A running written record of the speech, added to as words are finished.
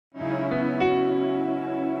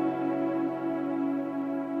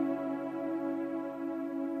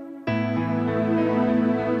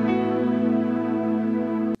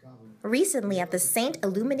Recently at the Saint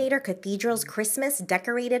Illuminator Cathedral's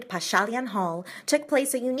Christmas-decorated Pashalian Hall took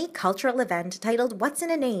place a unique cultural event titled What's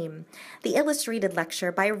in a Name? The illustrated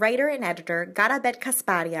lecture by writer and editor Garabed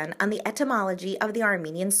Kasbarian on the etymology of the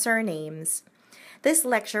Armenian surnames. This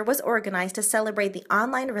lecture was organized to celebrate the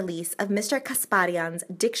online release of Mr. Kasbarian's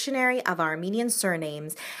Dictionary of Armenian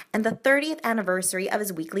Surnames and the 30th anniversary of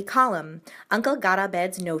his weekly column, Uncle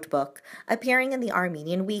Garabed's Notebook, appearing in the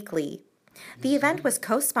Armenian Weekly. The event was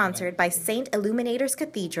co-sponsored by Saint Illuminator's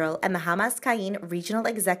Cathedral and the Hamaskayin Regional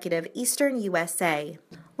Executive, Eastern USA.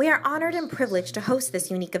 We are honored and privileged to host this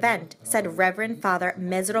unique event, said Reverend Father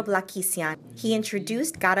Mezro Blakisyan. He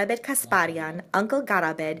introduced Garabed Kasbarian, Uncle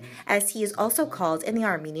Garabed, as he is also called in the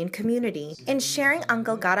Armenian community. In sharing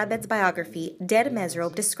Uncle Garabed's biography, Der Mezro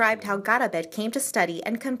described how Garabed came to study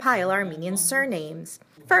and compile Armenian surnames,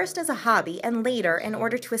 first as a hobby and later in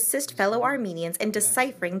order to assist fellow Armenians in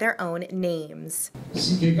deciphering their own names.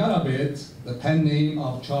 C.K. Garabed, the pen name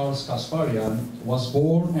of Charles Garabed, was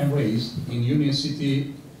born and raised in Union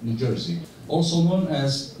City, New Jersey, also known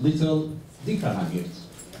as Little Dikranagit.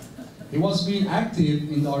 He was being active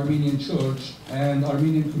in the Armenian church and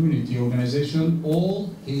Armenian community organization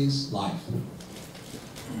all his life.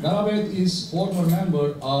 Garabed is former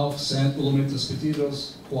member of St. Illuminator's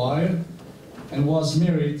Cathedral's choir and was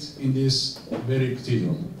married in this very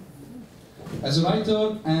cathedral. As a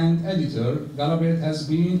writer and editor, Garabed has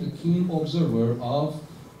been a keen observer of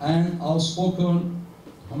and outspoken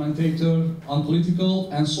commentator on political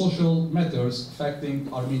and social matters affecting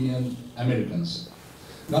Armenian Americans.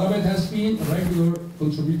 Garabed has been a regular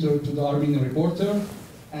contributor to the Armenian Reporter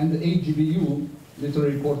and the AGBU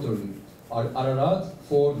Literary Reporter, Ararat,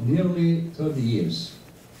 for nearly 30 years.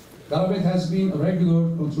 Garabed has been a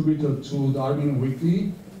regular contributor to the Armenian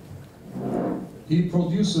Weekly. He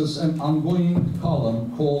produces an ongoing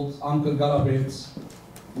column called Uncle Garabed's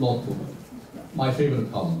Notebook, my favorite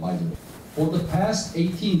column, by the way. For the past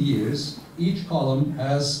 18 years, each column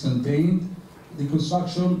has contained the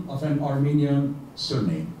construction of an Armenian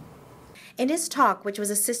surname. In his talk, which was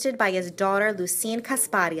assisted by his daughter Lucine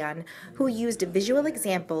Kasbarian, who used visual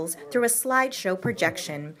examples through a slideshow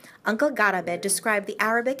projection, Uncle Garabed described the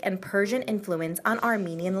Arabic and Persian influence on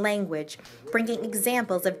Armenian language, bringing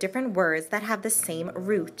examples of different words that have the same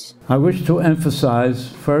root. I wish to emphasize,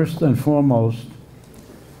 first and foremost,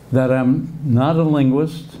 that I'm not a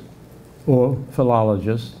linguist or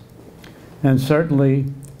philologist, and certainly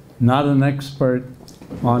not an expert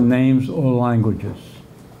on names or languages.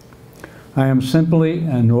 I am simply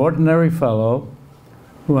an ordinary fellow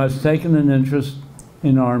who has taken an interest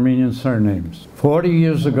in Armenian surnames. 40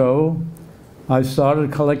 years ago, I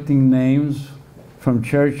started collecting names from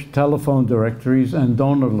church telephone directories and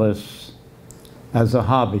donor lists as a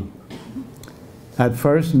hobby. At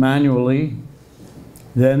first manually,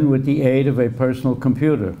 then with the aid of a personal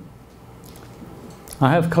computer.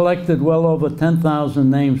 I have collected well over 10,000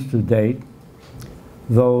 names to date,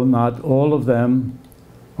 though not all of them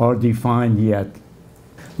are defined yet.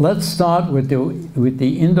 Let's start with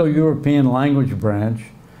the Indo-European language branch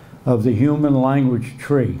of the human language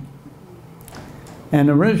tree. An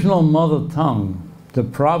original mother tongue, the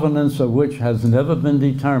provenance of which has never been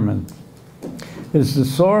determined, is the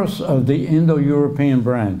source of the Indo-European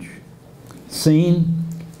branch, seen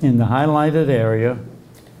in the highlighted area,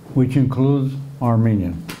 which includes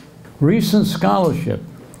Armenian. Recent scholarship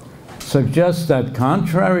suggests that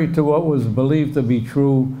contrary to what was believed to be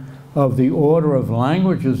true of the order of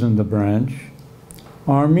languages in the branch,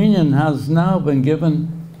 Armenian has now been given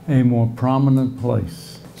a more prominent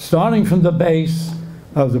place. Starting from the base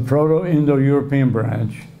of the Proto-Indo-European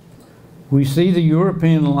branch, we see the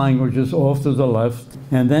European languages off to the left,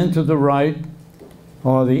 and then to the right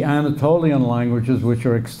are the Anatolian languages, which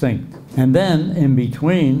are extinct. And then in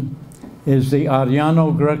between is the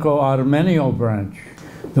Aryano-Greco-Armenio branch.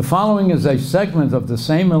 The following is a segment of the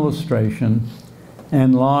same illustration,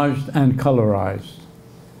 enlarged and colorized.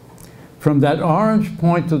 From that orange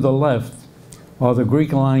point to the left are the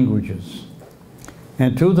Greek languages,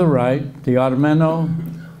 and to the right, the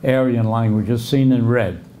Armeno-Aryan languages, seen in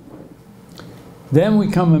red. Then we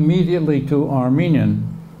come immediately to Armenian,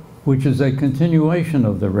 which is a continuation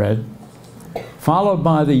of the red, followed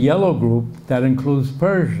by the yellow group that includes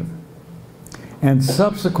Persian, and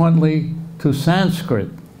subsequently to Sanskrit,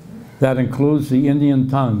 that includes the Indian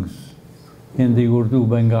tongues, Hindi, Urdu,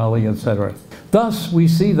 Bengali, etc. Thus, we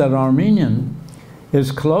see that Armenian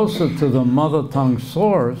is closer to the mother tongue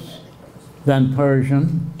source than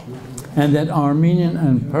Persian, and that Armenian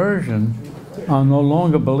and Persian are no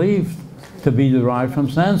longer believed to be derived from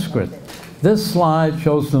Sanskrit. This slide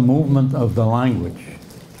shows the movement of the language.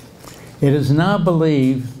 It is now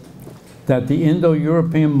believed that the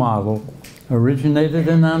Indo-European model originated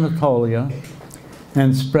in Anatolia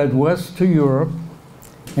and spread west to Europe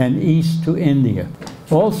and east to India.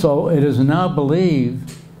 Also, it is now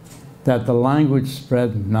believed that the language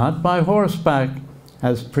spread not by horseback,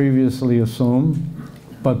 as previously assumed,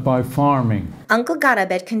 but by farming. Uncle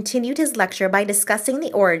Garabed continued his lecture by discussing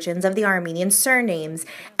the origins of the Armenian surnames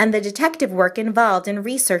and the detective work involved in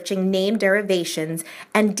researching name derivations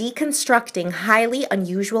and deconstructing highly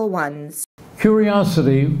unusual ones.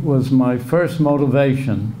 Curiosity was my first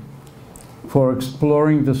motivation for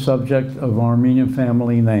exploring the subject of Armenian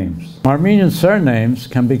family names. Armenian surnames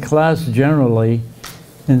can be classed generally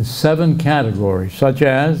in 7 categories, such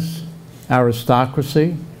as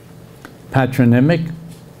aristocracy, patronymic,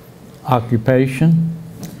 occupation,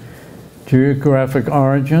 geographic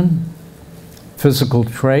origin, physical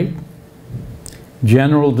trait,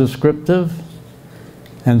 general descriptive,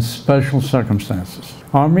 and special circumstances.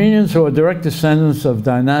 Armenians who are direct descendants of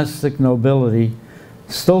dynastic nobility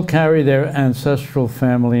still carry their ancestral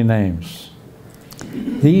family names.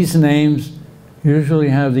 These names usually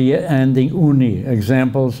have the ending uni.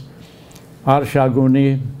 Examples: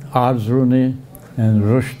 Arshaguni, Arzruni, and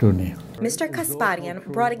Rushtuni. Mr. Kasbarian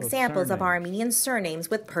brought examples of Armenian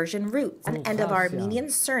surnames with Persian roots and of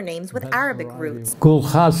Armenian surnames with Arabic roots.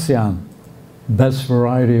 Gulkhasyan, best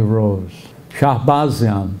variety of rose.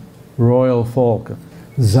 Shahbazian, royal falcon.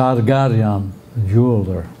 Zargarian,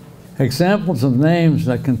 jeweler. Examples of names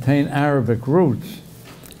that contain Arabic roots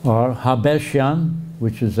are Habesyan,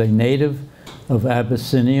 which is a native of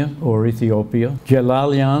Abyssinia or Ethiopia,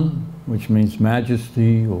 Jelalian, which means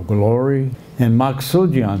majesty or glory, and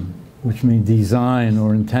Maksudyan, which means design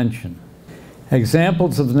or intention.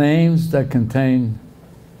 Examples of names that contain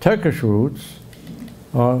Turkish roots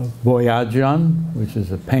are Boyajan, which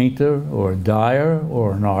is a painter or a dyer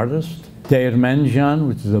or an artist, Değirmenjan,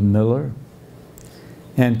 which is a miller,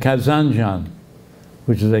 and Kazanjan,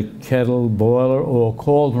 which is a kettle, boiler, or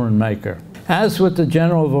cauldron maker. As with the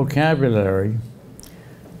general vocabulary,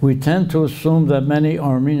 we tend to assume that many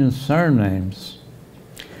Armenian surnames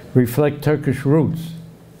reflect Turkish roots,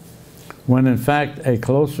 when in fact a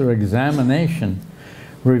closer examination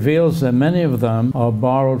reveals that many of them are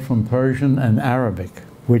borrowed from Persian and Arabic,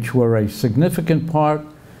 which were a significant part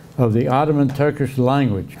of the Ottoman Turkish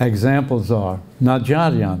language. Examples are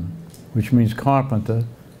Najarian, which means carpenter,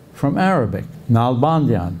 from Arabic;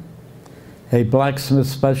 Nalbandian, a blacksmith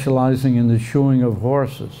specializing in the shoeing of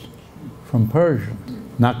horses, from Persian;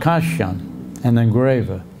 Nakashian, an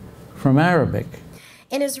engraver, from Arabic.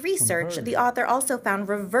 In his research, the author also found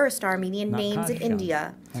reversed Armenian names in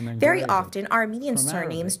India. Very often, Armenian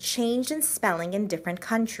surnames changed in spelling in different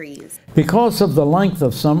countries. Because of the length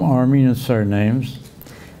of some Armenian surnames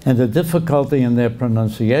and the difficulty in their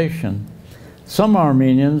pronunciation, some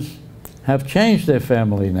Armenians have changed their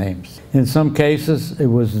family names. In some cases, it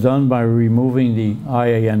was done by removing the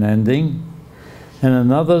IAN ending, and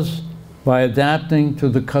in others, by adapting to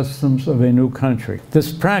the customs of a new country.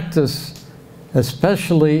 This practice,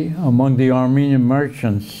 especially among the Armenian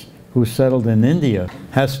merchants who settled in India,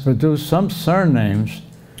 has produced some surnames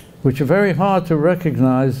which are very hard to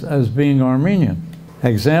recognize as being Armenian.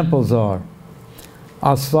 Examples are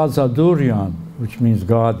Asvazadurian, which means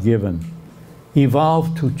God-given,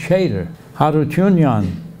 evolved to Chater; Harutyunyan,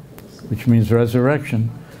 which means resurrection,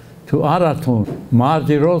 to Aratun;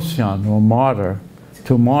 Mardirosyan, or martyr,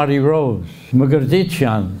 to Marty Rose;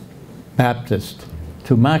 Mugardityan, Baptist,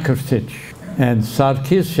 to Makartich; and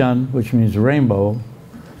Sarkisyan, which means rainbow,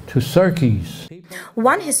 to Serkis.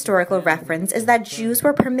 One historical reference is that Jews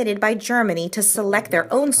were permitted by Germany to select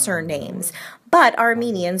their own surnames, but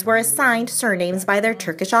Armenians were assigned surnames by their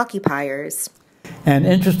Turkish occupiers. An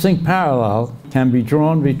interesting parallel can be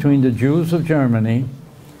drawn between the Jews of Germany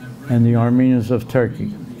and the Armenians of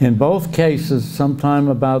Turkey. In both cases, sometime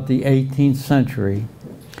about the 18th century,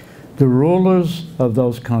 the rulers of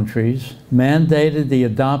those countries mandated the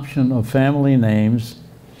adoption of family names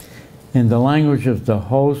in the language of the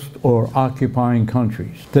host or occupying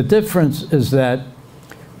countries. The difference is that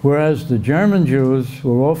whereas the German Jews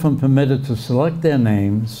were often permitted to select their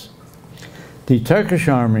names, the Turkish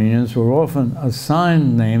Armenians were often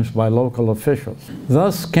assigned names by local officials.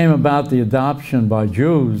 Thus came about the adoption by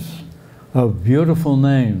Jews of beautiful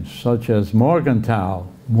names such as Morgenthau,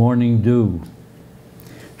 morning dew;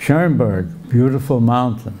 Schönberg, beautiful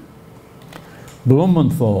mountain;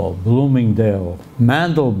 Blumenthal, Bloomingdale;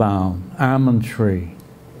 Mandelbaum, almond tree;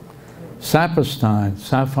 Saperstein,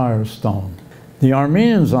 sapphire stone. The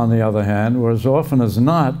Armenians, on the other hand, were as often as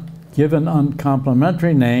not given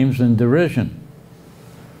uncomplimentary names in derision.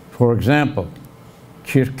 For example,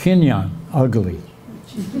 Chirkinyan, ugly;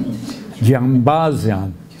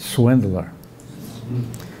 Jambazian, swindler.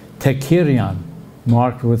 Tekirian,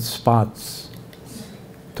 marked with spots.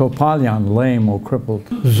 Topalian, lame or crippled.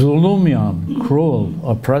 Zulumian, cruel,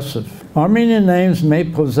 oppressive. Armenian names may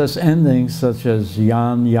possess endings such as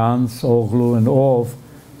yan, yans, oglu, and ov,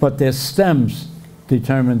 but their stems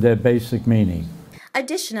determine their basic meaning.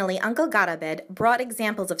 Additionally, Uncle Garabed brought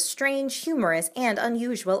examples of strange, humorous, and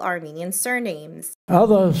unusual Armenian surnames.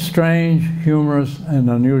 Other strange, humorous, and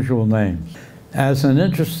unusual names. As an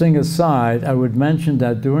interesting aside, I would mention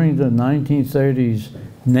that during the 1930s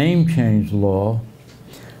name change law,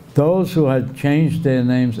 those who had changed their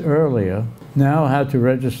names earlier now had to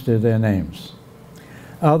register their names.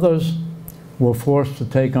 Others were forced to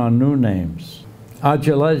take on new names.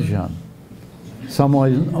 Ajalejan,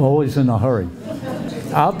 someone always in a hurry.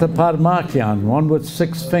 Altaparmakian, one with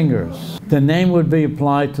 6 fingers. The name would be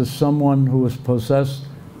applied to someone who was possessed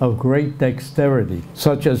of great dexterity,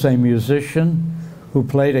 such as a musician who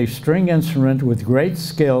played a string instrument with great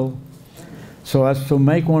skill so as to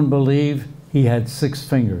make one believe he had 6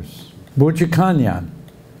 fingers. Bujukanyan,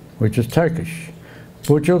 which is Turkish.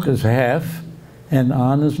 Bujuk is half, and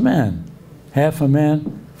an is man. Half a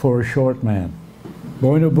man for a short man.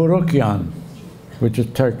 Boynuburukyan, which is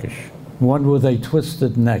Turkish. One with a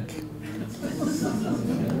twisted neck.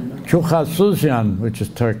 Chukhasuzyan, which is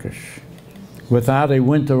Turkish, without a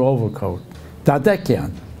winter overcoat.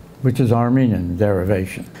 Dadekyan, which is Armenian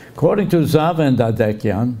derivation. According to Zava and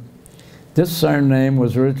Dadekyan, this surname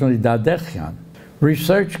was originally Dadekyan.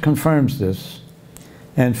 Research confirms this,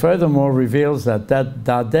 and furthermore reveals that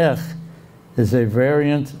Dadech is a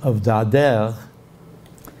variant of Dader,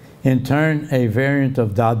 in turn a variant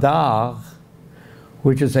of Dadar,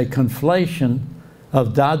 which is a conflation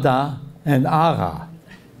of Dada and Ara.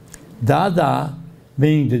 Dada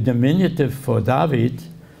being the diminutive for David,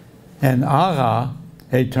 and Ara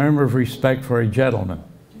a term of respect for a gentleman,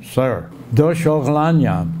 sir. Dosh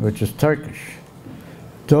Oglanyan, which is Turkish.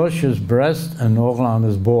 Dosh is breast and Oglan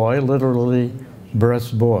is boy, literally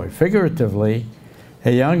breast boy. Figuratively,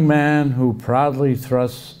 a young man who proudly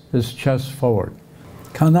thrusts his chest forward.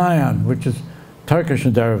 Kanayan, which is Turkish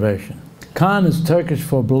in derivation. Kan is Turkish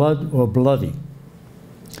for blood or bloody.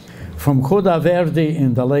 From Khudaverdi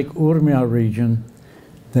in the Lake Urmia region,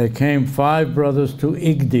 there came 5 brothers to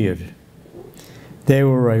Igdir. They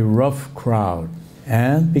were a rough crowd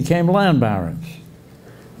and became land barons,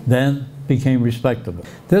 then became respectable.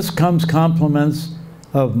 This comes compliments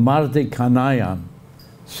of Mardi Kanayan,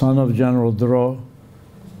 son of General Dro,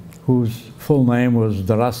 whose full name was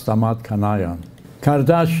Drastamat Kanayan.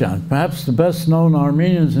 Kardashian, perhaps the best known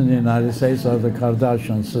Armenians in the United States are the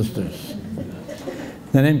Kardashian sisters.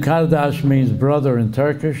 The name Kardash means brother in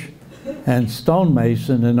Turkish and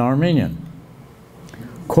stonemason in Armenian.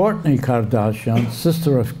 Courtney Kardashian,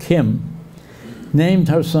 sister of Kim, named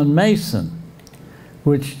her son Mason,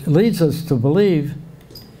 which leads us to believe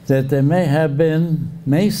that there may have been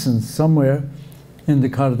Masons somewhere in the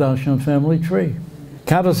Kardashian family tree.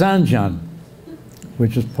 Karazanjan,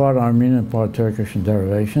 which is part Armenian, part Turkish in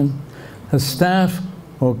derivation, a staff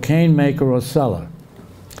or cane maker or seller.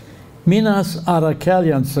 Minas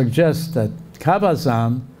Arakelian suggests that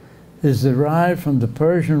Kabazan is derived from the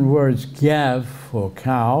Persian words gav for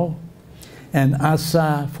cow and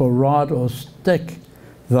asa for rod or stick,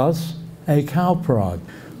 thus a cow prod.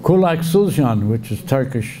 Kulak Suzjan, which is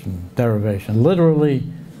Turkish in derivation, literally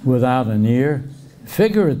without an ear,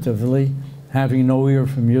 figuratively having no ear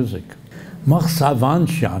for music.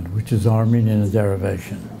 Maksavanshan, which is Armenian in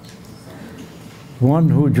derivation, one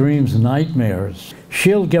who dreams nightmares.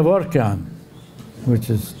 Shil Gevorkan, which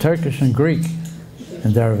is Turkish and Greek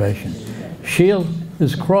in derivation. Shil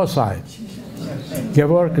is cross-eyed.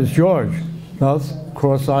 Gevork is George, thus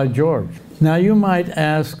cross-eyed George. Now you might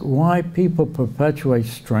ask why people perpetuate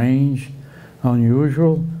strange,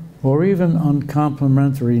 unusual, or even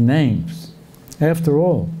uncomplimentary names. After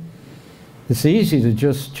all, it's easy to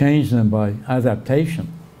just change them by adaptation.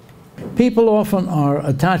 People often are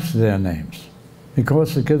attached to their names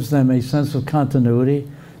because it gives them a sense of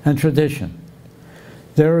continuity and tradition.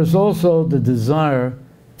 There is also the desire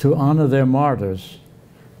to honor their martyrs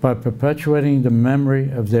by perpetuating the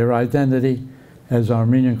memory of their identity as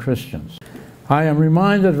Armenian Christians. I am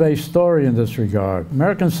reminded of a story in this regard. An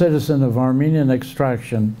American citizen of Armenian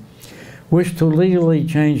extraction wished to legally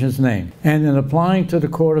change his name, and in applying to the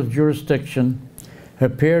court of jurisdiction,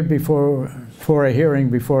 appeared for a hearing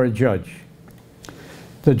before a judge.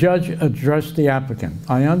 The judge addressed the applicant.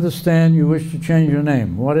 I understand you wish to change your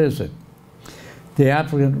name. What is it? The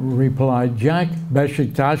applicant replied, Jack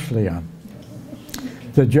Besiktaslian.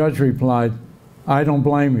 The judge replied, I don't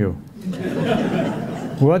blame you.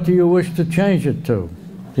 What do you wish to change it to?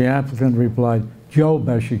 The applicant replied, Joe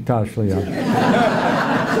Beşiktaşlıyan.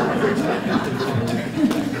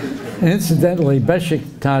 Incidentally,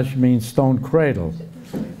 Beşiktaş means stone cradle.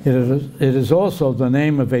 It is also the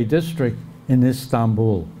name of a district in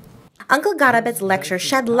Istanbul. Uncle Garabed's lecture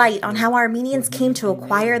shed light on how Armenians came to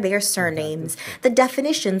acquire their surnames, the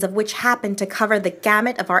definitions of which happened to cover the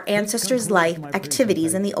gamut of our ancestors' life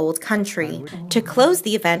activities in the old country. To close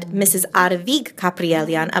the event, Mrs. Arvig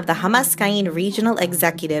Kaprielian of the Hamaskayin Regional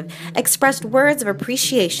Executive expressed words of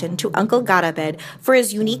appreciation to Uncle Garabed for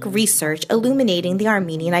his unique research illuminating the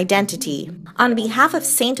Armenian identity. On behalf of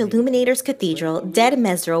St. Illuminator's Cathedral, Der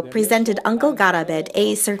Mesro presented Uncle Garabed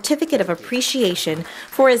a certificate of appreciation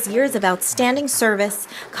for his years of outstanding service,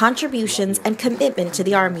 contributions, and commitment to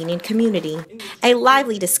the Armenian community. A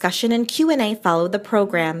lively discussion and Q&A followed the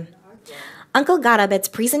program. Uncle Garabed's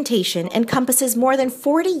presentation encompasses more than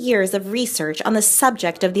 40 years of research on the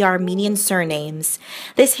subject of the Armenian surnames.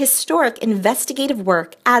 This historic investigative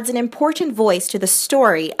work adds an important voice to the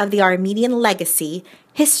story of the Armenian legacy,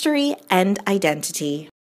 history, and identity.